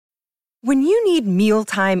When you need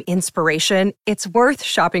mealtime inspiration, it's worth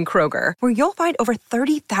shopping Kroger, where you'll find over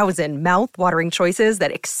 30,000 mouth-watering choices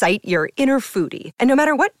that excite your inner foodie. And no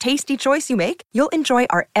matter what tasty choice you make, you'll enjoy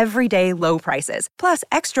our everyday low prices, plus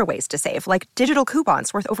extra ways to save, like digital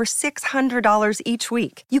coupons worth over $600 each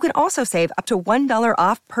week. You can also save up to $1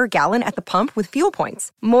 off per gallon at the pump with fuel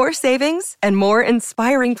points. More savings and more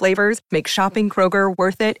inspiring flavors make shopping Kroger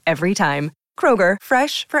worth it every time. Kroger,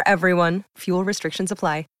 fresh for everyone. Fuel restrictions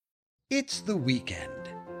apply. It's the weekend,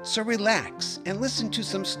 so relax and listen to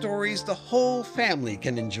some stories the whole family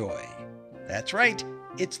can enjoy. That's right,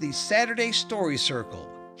 it's the Saturday Story Circle,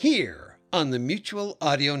 here on the Mutual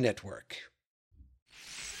Audio Network.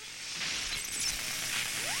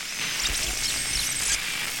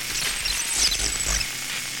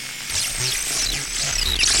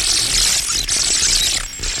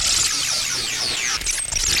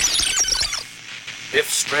 Biff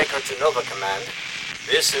Straker to Nova Command.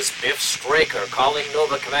 This is Biff Straker calling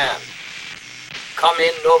Nova Command. Come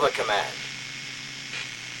in, Nova Command.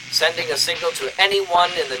 Sending a signal to anyone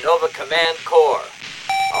in the Nova Command Corps.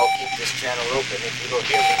 I'll keep this channel open if you will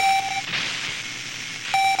hear me.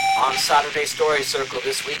 On Saturday Story Circle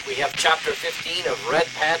this week, we have Chapter 15 of Red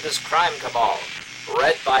Panda's Crime Cabal,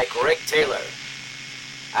 read by Greg Taylor.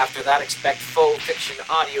 After that, expect Faux Fiction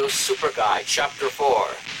Audio Super Guide, Chapter 4.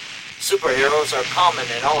 Superheroes are common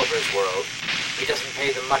in Oliver's world. He doesn't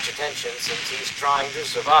pay them much attention since he's trying to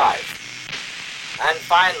survive. And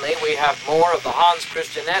finally, we have more of the Hans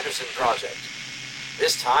Christian Andersen project.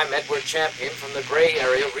 This time, Edward Champion from the Gray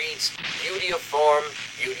Area reads Beauty of Form,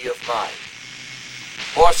 Beauty of Mind.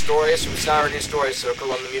 More stories from Saturday Story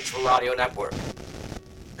Circle on the Mutual Audio Network.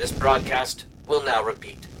 This broadcast will now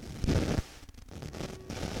repeat.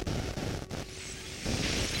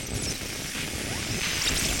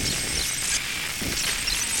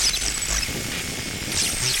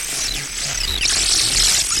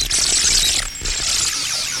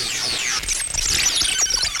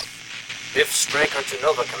 Biff Straker to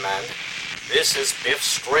Nova Command. This is Biff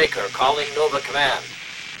Straker calling Nova Command.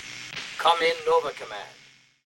 Come in, Nova Command.